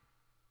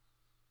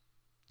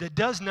 that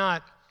does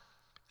not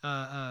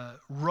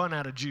run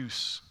out of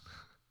juice,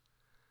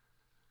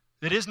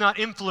 that is not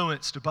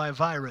influenced by a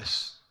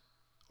virus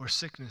or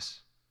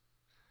sickness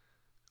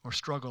or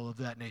struggle of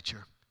that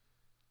nature.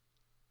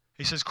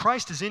 He says,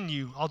 Christ is in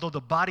you, although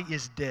the body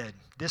is dead.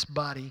 This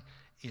body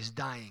is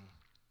dying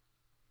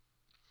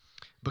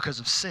because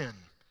of sin.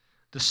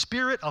 The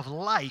Spirit of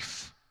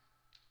life,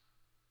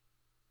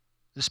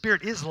 the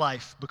Spirit is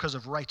life because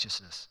of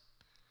righteousness.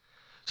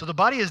 So the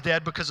body is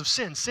dead because of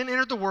sin. Sin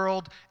entered the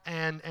world,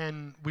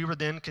 and we were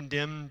then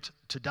condemned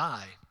to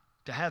die,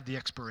 to have the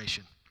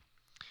expiration.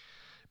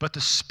 But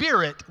the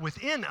Spirit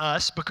within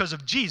us, because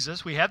of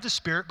Jesus, we have the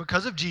Spirit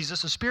because of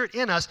Jesus. The Spirit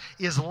in us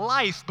is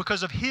life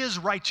because of His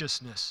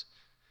righteousness.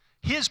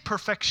 His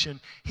perfection,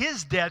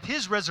 His death,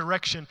 His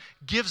resurrection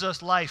gives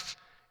us life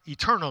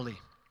eternally.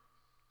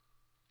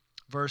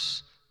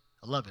 Verse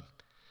 11.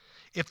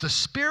 If the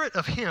Spirit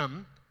of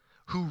Him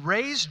who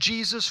raised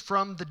Jesus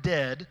from the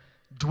dead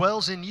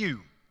dwells in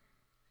you,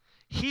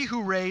 He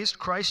who raised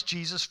Christ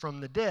Jesus from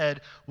the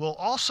dead will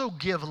also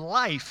give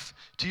life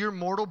to your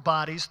mortal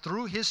bodies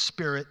through His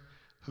Spirit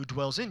who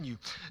dwells in you.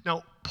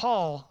 Now,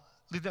 Paul,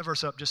 leave that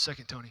verse up just a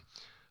second, Tony.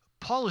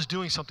 Paul is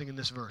doing something in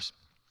this verse.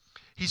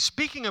 He's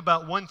speaking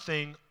about one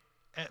thing,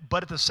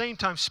 but at the same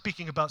time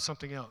speaking about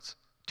something else.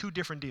 Two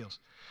different deals.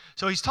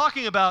 So he's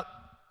talking about,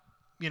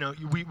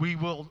 we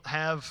will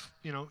have,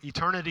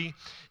 eternity.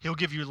 He'll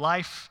give you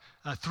life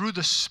through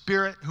the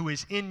Spirit who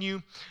is in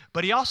you.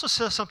 But he also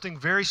says something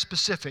very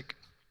specific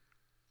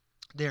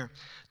there.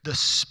 The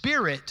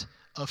Spirit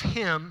of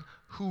Him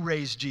who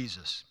raised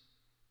Jesus.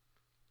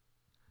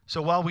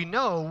 So while we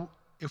know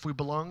if we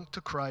belong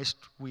to Christ,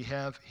 we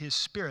have His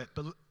Spirit.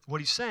 But what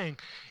he's saying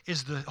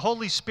is the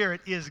Holy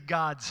Spirit is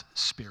God's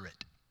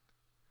Spirit.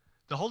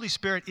 The Holy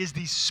Spirit is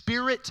the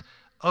Spirit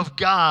of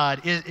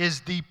God, is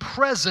the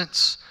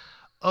presence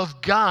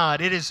of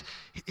God.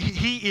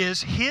 He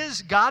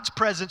is God's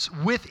presence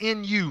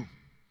within you.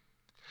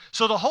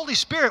 So the Holy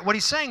Spirit, what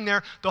he's saying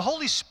there, the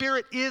Holy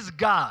Spirit is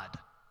God.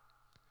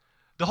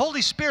 The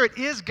Holy Spirit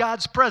is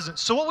God's presence.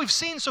 So what we've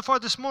seen so far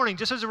this morning,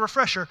 just as a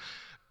refresher,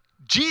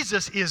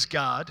 Jesus is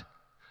God.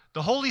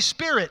 The Holy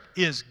Spirit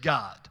is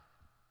God.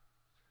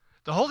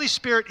 The Holy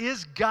Spirit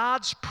is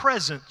God's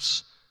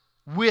presence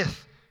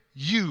with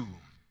you.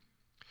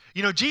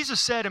 Jesus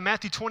said in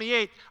Matthew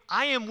 28,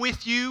 I am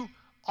with you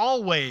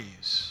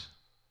always.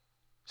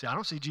 See, I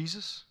don't see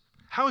Jesus.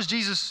 How is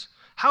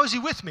He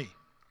with me?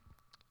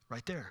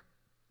 Right there,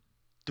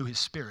 through His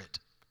Spirit.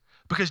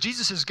 Because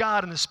Jesus is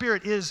God and the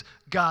Spirit is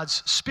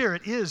God's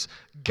Spirit is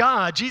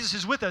God. Jesus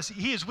is with us.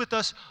 He is with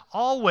us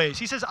always.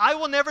 He says, I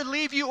will never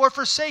leave you or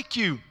forsake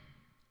you.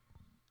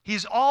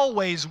 He's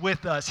always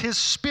with us. His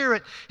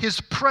Spirit,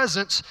 His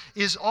presence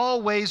is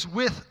always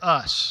with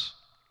us.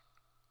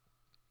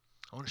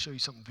 I want to show you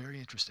something very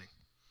interesting.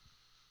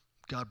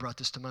 God brought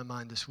this to my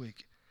mind this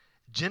week.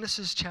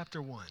 Genesis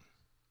chapter 1,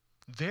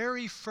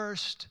 very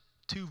first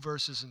 2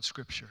 verses in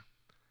Scripture.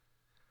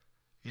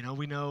 You know,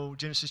 we know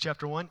Genesis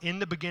chapter 1. In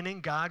the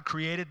beginning, God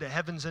created the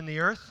heavens and the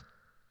earth.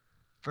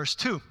 Verse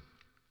 2.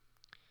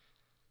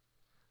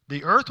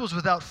 The earth was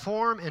without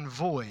form and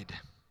void,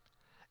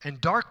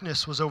 and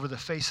darkness was over the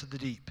face of the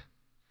deep.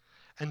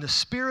 And the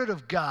Spirit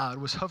of God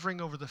was hovering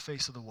over the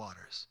face of the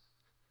waters.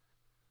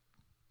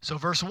 So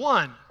verse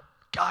 1,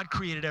 God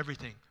created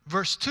everything.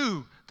 Verse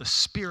 2, the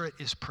Spirit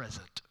is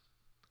present.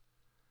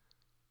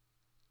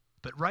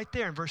 But right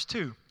there in verse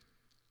 2,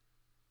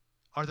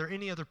 are there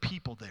any other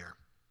people there?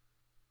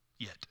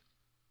 Yet.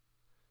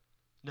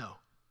 No.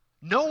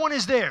 No one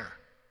is there,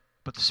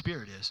 but the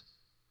Spirit is.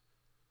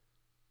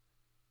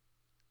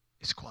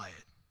 It's quiet.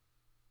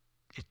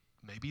 It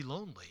may be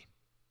lonely,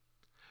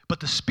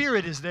 but the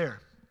Spirit is there.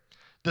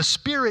 The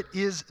Spirit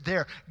is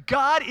there.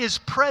 God is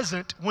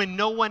present when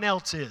no one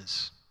else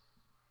is.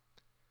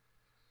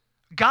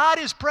 God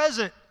is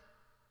present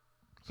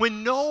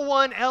when no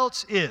one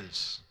else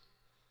is.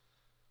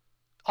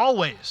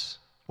 Always.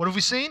 What have we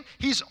seen?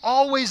 He's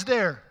always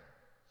there.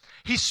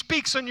 He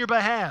speaks on your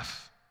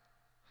behalf.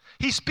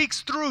 He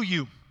speaks through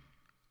you.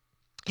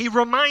 He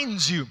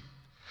reminds you.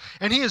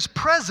 And He is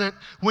present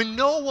when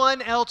no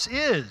one else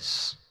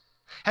is.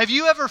 Have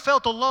you ever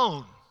felt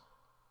alone?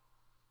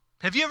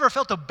 Have you ever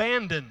felt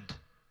abandoned?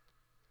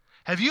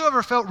 Have you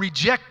ever felt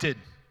rejected,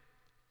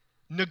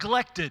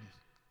 neglected,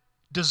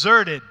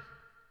 deserted?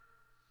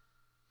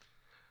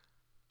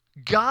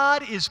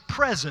 God is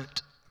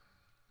present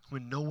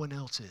when no one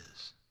else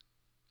is.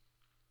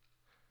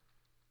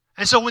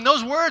 And so when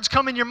those words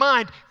come in your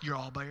mind, you're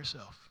all by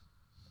yourself.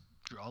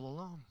 You're all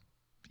alone.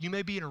 You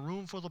may be in a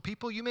room full of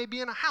people. You may be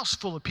in a house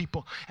full of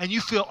people. And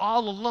you feel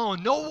all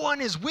alone. No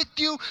one is with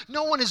you.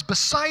 No one is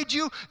beside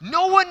you.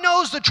 No one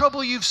knows the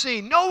trouble you've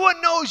seen. No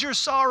one knows your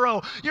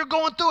sorrow. You're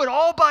going through it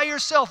all by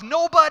yourself.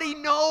 Nobody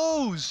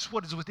knows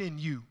what is within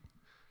you.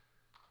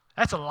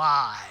 That's a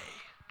lie.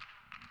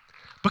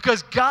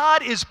 Because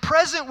God is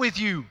present with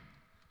you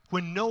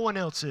when no one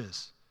else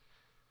is.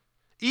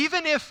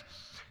 Even if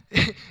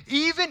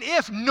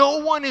no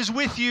one is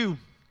with you,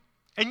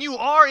 and you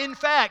are, in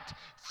fact,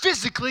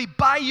 physically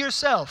by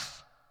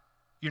yourself,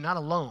 you're not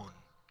alone.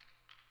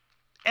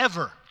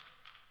 Ever.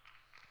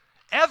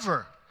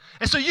 Ever.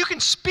 And so you can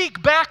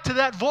speak back to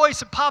that voice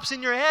that pops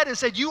in your head and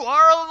say, you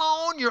are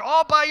alone, you're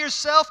all by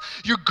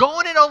yourself, you're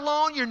going it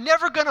alone, you're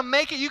never going to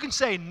make it. You can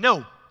say,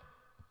 no.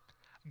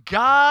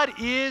 God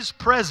is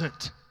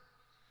present,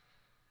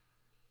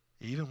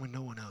 even when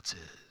no one else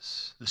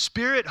is. The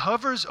Spirit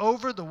hovers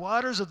over the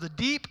waters of the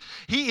deep.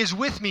 He is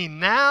with me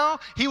now.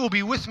 He will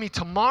be with me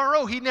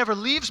tomorrow. He never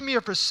leaves me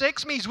or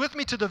forsakes me. He's with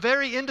me to the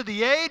very end of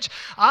the age.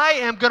 I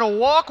am going to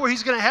walk where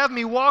He's going to have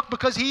me walk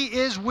because He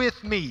is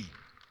with me.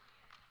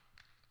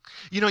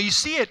 You know, you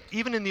see it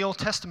even in the Old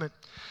Testament.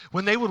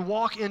 When they would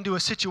walk into a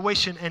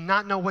situation and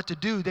not know what to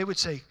do, they would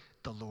say,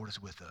 the Lord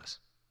is with us.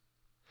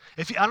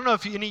 I don't know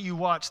if any of you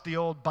watched the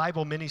old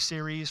Bible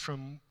miniseries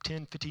from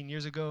 10, 15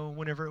 years ago,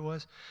 whenever it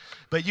was.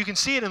 But you can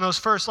see it in those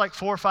first 4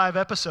 or 5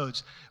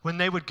 episodes when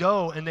they would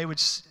go and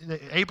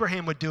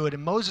Abraham would do it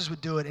and Moses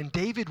would do it and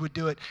David would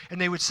do it.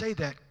 And they would say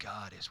that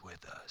God is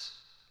with us.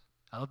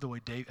 I love the way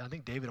I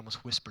think David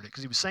almost whispered it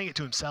because he was saying it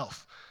to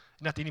himself,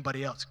 not to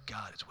anybody else.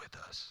 God is with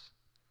us.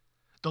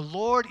 The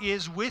Lord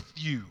is with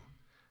you.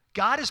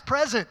 God is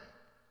present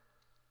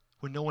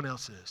when no one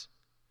else is.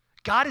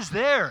 God is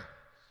there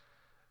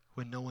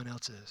when no one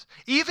else is.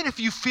 Even if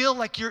you feel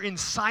like you're in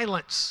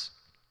silence,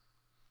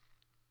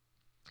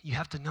 you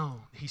have to know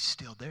He's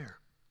still there.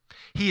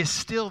 He is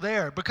still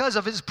there because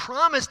of His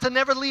promise to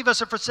never leave us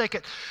or forsake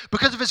it,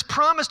 because of His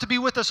promise to be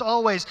with us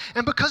always,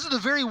 and because of the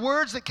very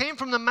words that came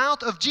from the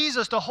mouth of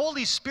Jesus. The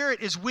Holy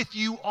Spirit is with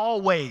you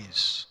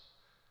always,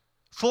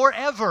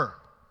 forever.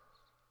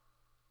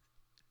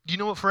 Do you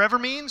know what forever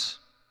means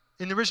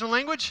in the original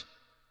language?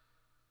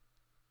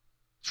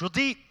 It's real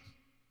deep.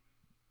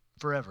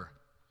 Forever.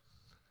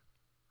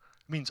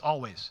 Means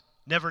always,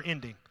 never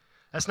ending.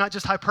 That's not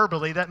just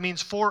hyperbole. That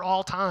means for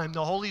all time.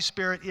 The Holy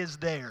Spirit is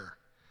there.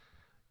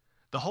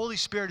 The Holy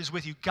Spirit is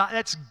with you.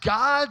 That's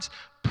God's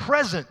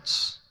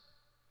presence.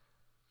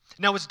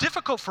 Now, what's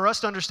difficult for us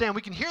to understand,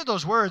 we can hear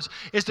those words,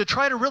 is to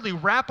try to really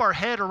wrap our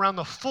head around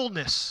the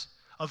fullness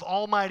of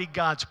Almighty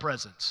God's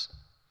presence.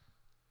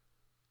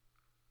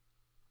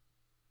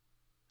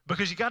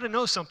 Because you got to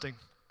know something.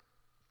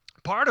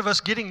 Part of us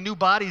getting new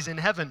bodies in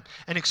heaven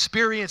and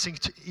experiencing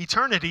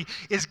eternity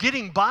is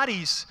getting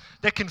bodies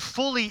that can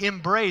fully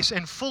embrace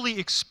and fully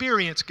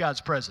experience God's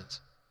presence.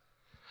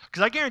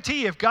 Because I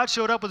guarantee you, if God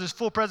showed up with His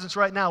full presence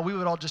right now, we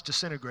would all just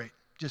disintegrate.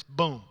 Just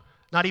boom.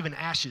 Not even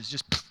ashes,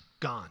 just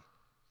gone.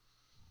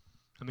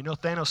 I mean, no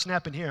Thanos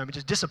snapping here. I mean,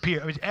 just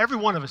disappear. I mean, every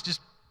one of us,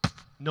 just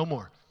no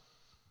more.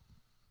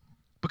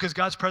 Because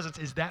God's presence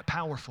is that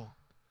powerful.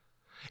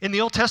 In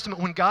the Old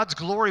Testament, when God's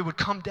glory would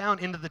come down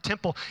into the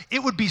temple,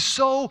 it would be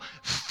so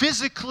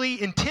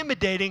physically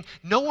intimidating,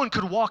 no one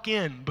could walk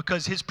in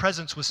because his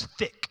presence was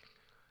thick.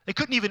 They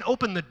couldn't even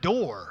open the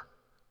door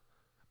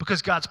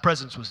because God's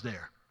presence was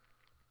there.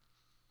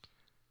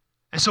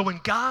 And so when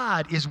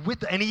God is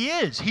with, and he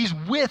is, he's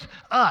with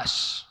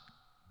us.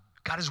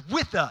 God is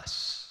with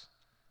us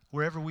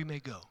wherever we may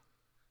go.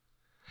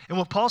 And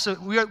what Paul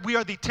said, we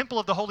are the temple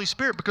of the Holy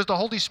Spirit because the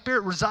Holy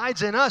Spirit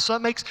resides in us. So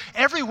that makes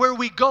everywhere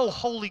we go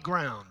holy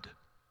ground.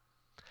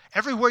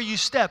 Everywhere you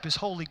step is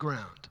holy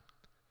ground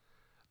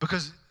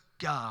because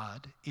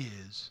God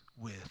is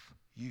with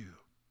you.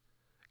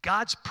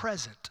 God's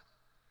present.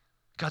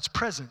 God's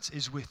presence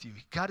is with you.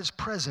 God is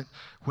present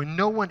when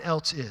no one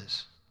else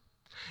is.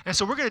 And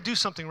so we're going to do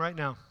something right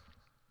now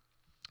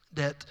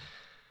that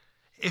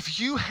if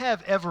you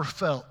have ever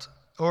felt,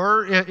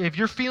 or if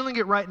you're feeling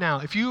it right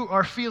now, if you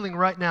are feeling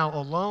right now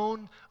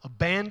alone,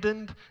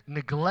 abandoned,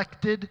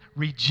 neglected,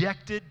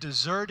 rejected,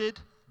 deserted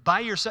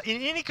by yourself,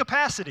 in any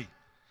capacity,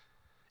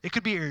 it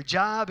could be at your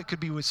job, it could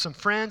be with some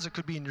friends, it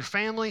could be in your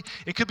family,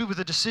 it could be with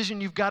a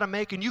decision you've got to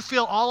make, and you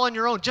feel all on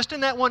your own, just in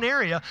that one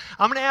area,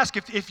 I'm going to ask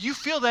if you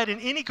feel that in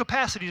any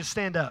capacity to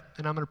stand up,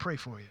 and I'm going to pray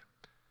for you.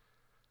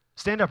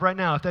 Stand up right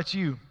now if that's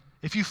you.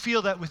 If you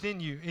feel that within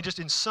you, and just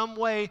in some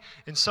way,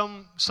 in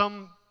some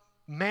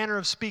manner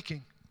of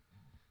speaking,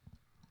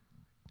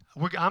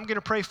 I'm going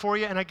to pray for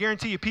you, and I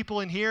guarantee you, people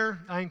in here,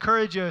 I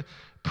encourage you,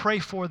 pray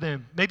for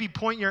them. Maybe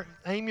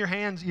aim your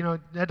hands,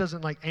 that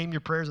doesn't like aim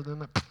your prayers at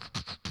them.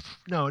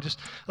 No, just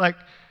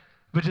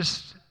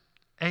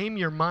aim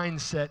your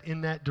mindset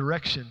in that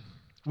direction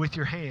with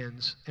your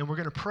hands, and we're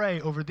going to pray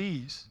over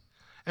these.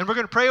 And we're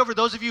going to pray over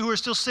those of you who are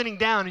still sitting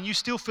down and you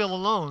still feel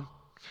alone.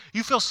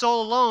 You feel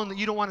so alone that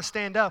you don't want to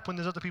stand up when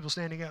there's other people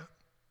standing up.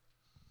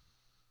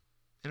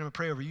 And I'm going to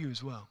pray over you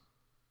as well.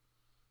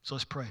 So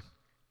let's pray.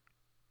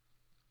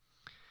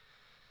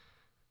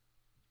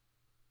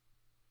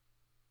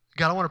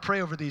 God, I want to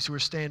pray over these who are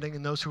standing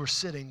and those who are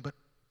sitting, but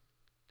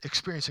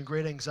experiencing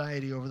great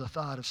anxiety over the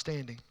thought of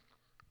standing.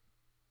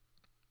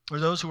 Or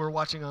those who are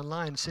watching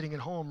online, sitting at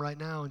home right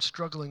now and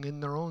struggling in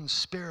their own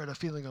spirit of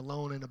feeling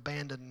alone and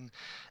abandoned and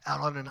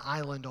out on an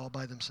island all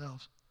by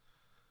themselves.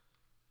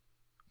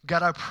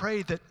 God, I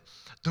pray that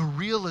the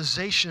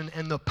realization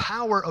and the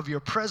power of your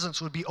presence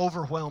would be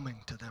overwhelming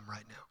to them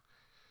right now.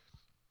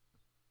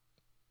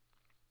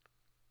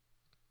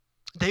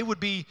 They would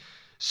be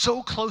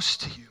so close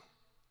to you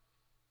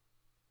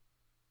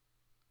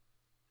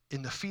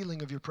in the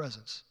feeling of your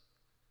presence.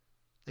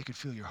 They could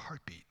feel your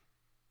heartbeat.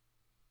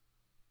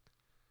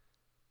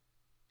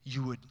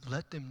 You would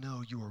let them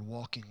know you are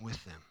walking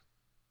with them.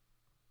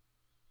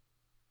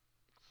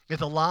 If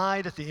the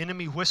lie that the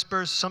enemy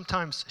whispers,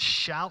 sometimes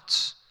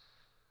shouts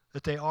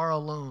that they are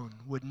alone,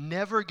 would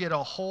never get a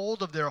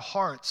hold of their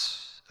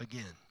hearts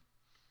again.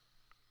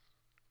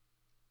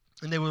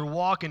 And they would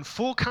walk in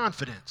full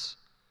confidence,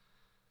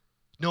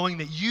 knowing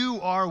that you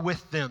are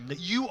with them, that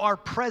you are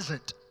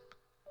present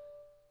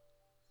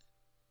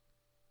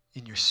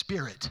in your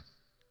spirit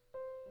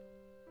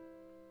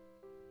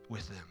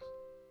with them.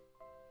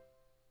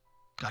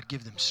 God,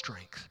 give them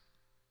strength,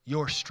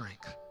 your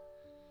strength,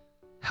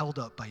 held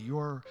up by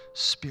your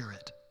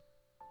spirit,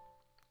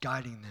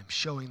 guiding them,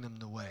 showing them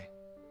the way.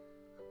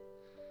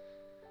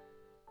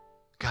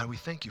 God, we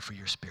thank you for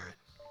your spirit,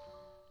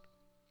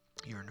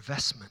 your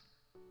investment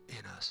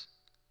in us,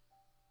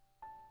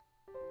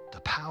 the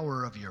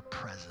power of your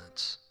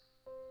presence.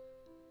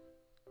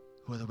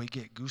 Whether we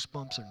get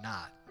goosebumps or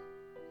not,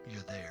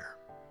 you're there.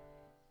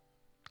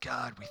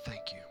 God, we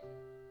thank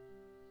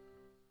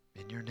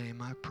you. In your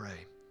name I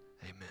pray.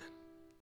 Amen.